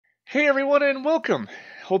Hey everyone and welcome.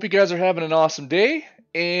 Hope you guys are having an awesome day.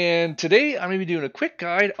 And today I'm going to be doing a quick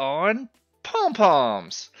guide on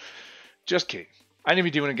pom-poms. Just kidding. I'm going to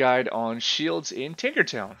be doing a guide on shields in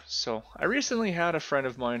Tinkertown. So I recently had a friend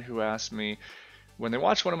of mine who asked me when they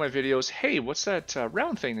watched one of my videos, hey, what's that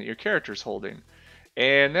round thing that your character's holding?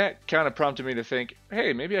 And that kind of prompted me to think,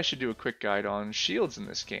 hey, maybe I should do a quick guide on shields in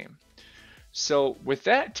this game. So with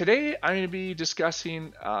that, today I'm going to be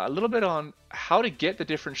discussing a little bit on how to get the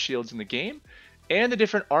different shields in the game and the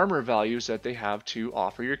different armor values that they have to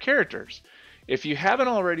offer your characters. If you haven't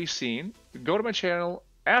already seen, go to my channel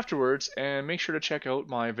afterwards and make sure to check out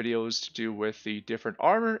my videos to do with the different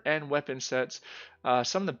armor and weapon sets,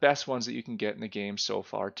 some of the best ones that you can get in the game so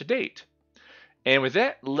far to date. And with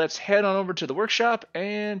that, let's head on over to the workshop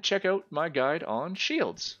and check out my guide on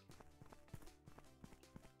shields.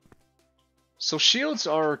 So shields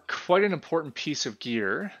are quite an important piece of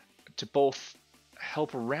gear to both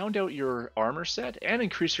help round out your armor set and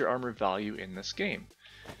increase your armor value in this game.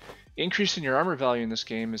 Increasing your armor value in this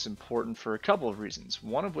game is important for a couple of reasons.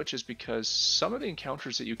 One of which is because some of the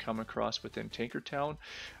encounters that you come across within Tinkertown,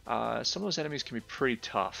 some of those enemies can be pretty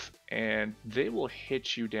tough and they will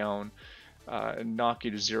hit you down and knock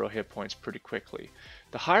you to 0 hit points pretty quickly.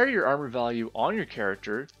 The higher your armor value on your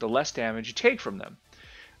character, the less damage you take from them.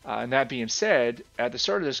 And that being said, at the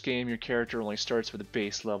start of this game, your character only starts with a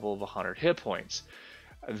base level of 100 hit points.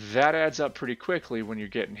 That adds up pretty quickly when you're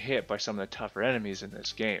getting hit by some of the tougher enemies in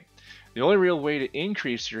this game. The only real way to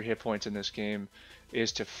increase your hit points in this game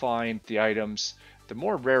is to find the items, the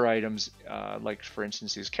more rare items, like for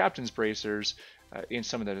instance these Captain's Bracers, in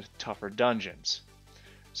some of the tougher dungeons.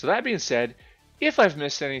 So that being said, if I've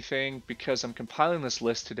missed anything, because I'm compiling this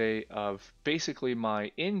list today of basically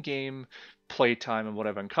my in-game playtime and what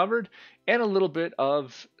I've uncovered, and a little bit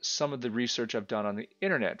of some of the research I've done on the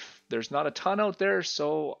internet. There's not a ton out there,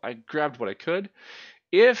 so I grabbed what I could.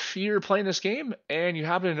 If you're playing this game and you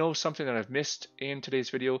happen to know something that I've missed in today's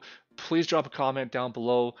video, please drop a comment down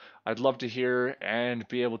below. I'd love to hear and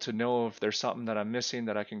be able to know if there's something that I'm missing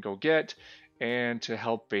that I can go get, and to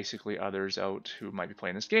help basically others out who might be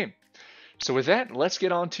playing this game. So with that, let's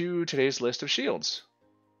get on to today's list of shields.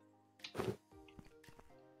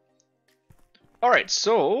 Alright,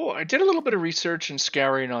 so I did a little bit of research and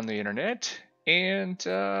scouring on the internet, and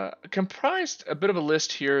comprised a bit of a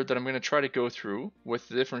list here that I'm going to try to go through with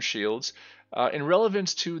the different shields in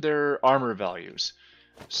relevance to their armor values.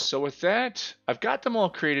 So with that, I've got them all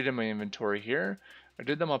created in my inventory here. I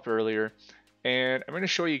did them up earlier, and I'm going to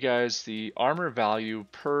show you guys the armor value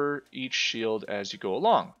per each shield as you go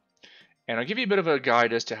along. And I'll give you a bit of a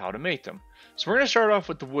guide as to how to make them. So we're going to start off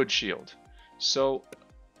with the wood shield. So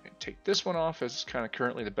take this one off as it's kind of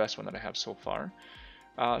currently the best one that I have so far.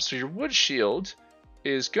 So your wood shield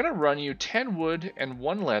is going to run you 10 wood and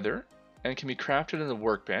 1 leather and can be crafted in the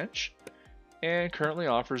workbench, and currently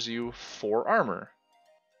offers you 4 armor.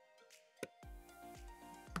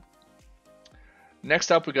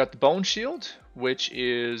 Next up we got the bone shield, which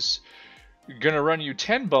is going to run you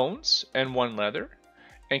 10 bones and 1 leather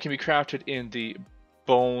and can be crafted in the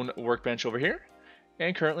bone workbench over here,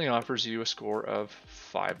 and currently offers you a score of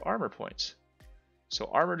 5 armor points. So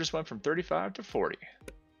armor just went from 35 to 40.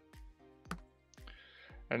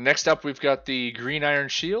 And next up we've got the green iron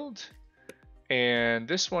shield, and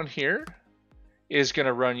this one here is going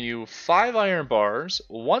to run you 5 iron bars,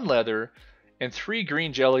 1 leather, and 3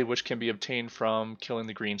 green jelly, which can be obtained from killing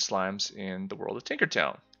the green slimes in the world of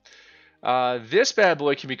Tinkertown. This bad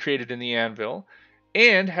boy can be created in the anvil,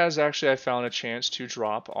 and has actually, I found, a chance to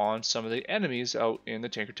drop on some of the enemies out in the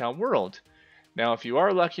Tinkertown world. Now, if you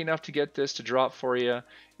are lucky enough to get this to drop for you,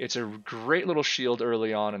 it's a great little shield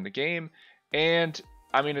early on in the game, and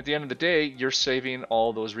I mean, at the end of the day, you're saving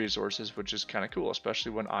all those resources, which is kind of cool,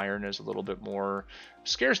 especially when iron is a little bit more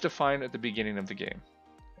scarce to find at the beginning of the game.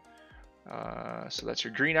 So that's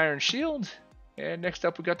your green iron shield, and next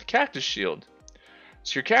up we got the cactus shield.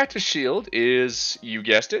 So your cactus shield is, you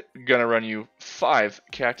guessed it, gonna run you 5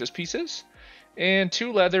 cactus pieces and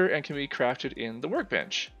 2 leather, and can be crafted in the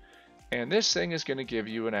workbench. And this thing is gonna give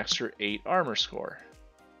you an extra 8 armor score.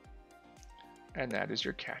 And that is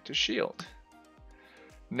your cactus shield.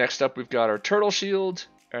 Next up we've got our turtle shield,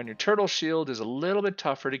 and your turtle shield is a little bit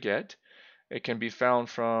tougher to get. It can be found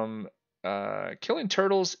from killing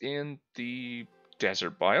turtles in the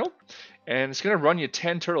desert biome, and it's going to run you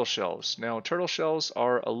 10 turtle shells. Now, turtle shells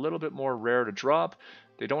are a little bit more rare to drop.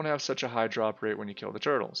 They don't have such a high drop rate when you kill the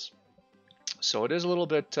turtles, so it is a little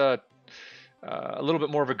bit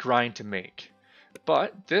more of a grind to make.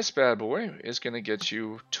 But this bad boy is going to get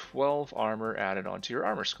you 12 armor added onto your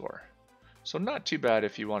armor score, so not too bad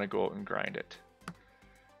if you want to go out and grind it.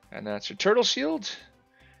 And that's your turtle shield.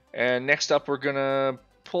 And next up, we're gonna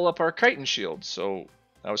pull up our chitin shield. So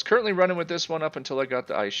I was currently running with this one up until I got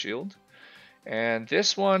the ice shield. And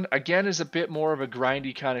this one, again, is a bit more of a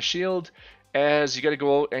grindy kind of shield, as you got to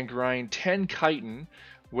go out and grind 10 chitin,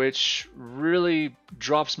 which really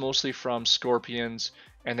drops mostly from scorpions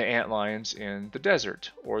and the antlions in the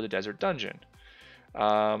desert or the desert dungeon.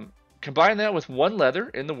 Combine that with 1 leather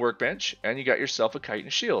in the workbench, and you got yourself a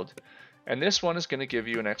chitin shield. And this one is going to give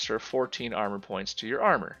you an extra 14 armor points to your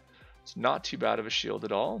armor. It's not too bad of a shield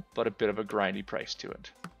at all, but a bit of a grindy price to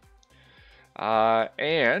it.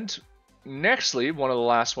 And nextly, one of the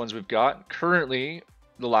last ones we've got, currently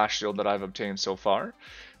the last shield that I've obtained so far,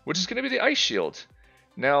 which is going to be the ice shield.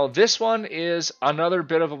 Now this one is another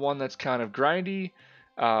bit of a one that's kind of grindy.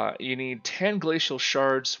 You need 10 glacial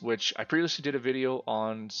shards, which I previously did a video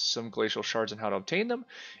on some glacial shards and how to obtain them.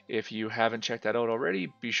 If you haven't checked that out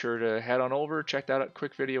already, be sure to head on over, check that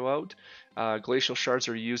quick video out. Glacial shards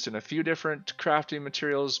are used in a few different crafting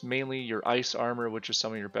materials, mainly your ice armor, which is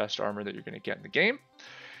some of your best armor that you're going to get in the game.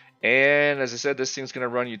 And as I said, this thing's going to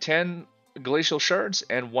run you 10 glacial shards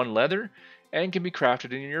and 1 leather, and can be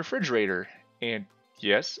crafted in your refrigerator. And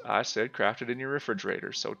yes, I said crafted in your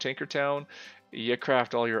refrigerator. So Tinkertown, you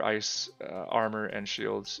craft all your ice armor and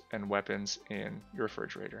shields and weapons in your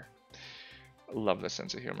refrigerator. Love this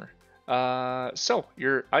sense of humor. So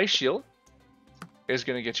your ice shield is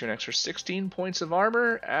going to get you an extra 16 points of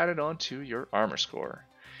armor added onto your armor score.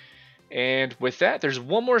 And with that, there's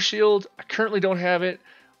one more shield. I currently don't have it.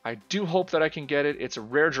 I do hope that I can get it. It's a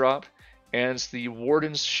rare drop, and it's the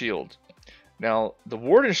Warden's Shield. Now, the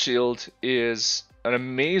Warden's Shield is an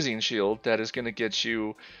amazing shield that is going to get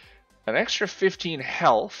you an extra 15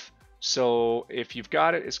 health. So if you've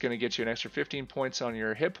got it, it's going to get you an extra 15 points on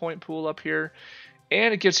your hit point pool up here,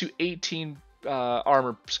 and it gets you 18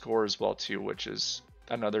 armor score as well too, which is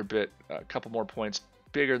another bit, a couple more points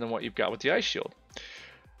bigger than what you've got with the ice shield.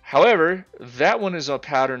 However, that one is a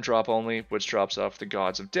pattern drop only, which drops off the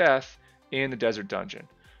Gods of Death in the desert dungeon.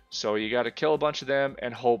 So you got to kill a bunch of them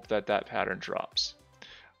and hope that that pattern drops.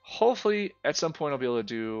 Hopefully, at some point, I'll be able to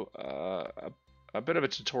do a bit of a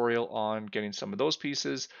tutorial on getting some of those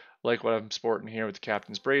pieces, like what I'm sporting here with the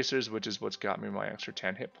Captain's Bracers, which is what's got me my extra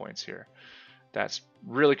 10 hit points here. That's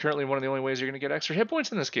really currently one of the only ways you're going to get extra hit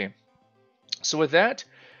points in this game. So with that,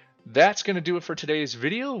 that's going to do it for today's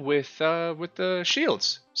video with the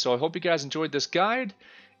shields. So I hope you guys enjoyed this guide,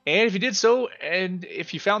 and if you did so, and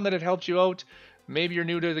if you found that it helped you out, maybe you're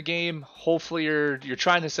new to the game, hopefully you're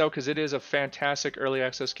trying this out, because it is a fantastic early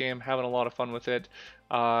access game, having a lot of fun with it.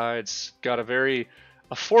 It's got a very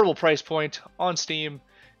affordable price point on Steam,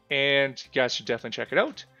 and you guys should definitely check it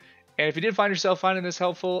out. And if you did find yourself finding this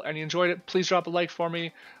helpful and you enjoyed it, please drop a like for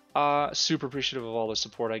me. Super appreciative of all the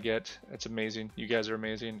support I get. It's amazing. You guys are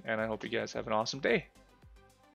amazing, and I hope you guys have an awesome day.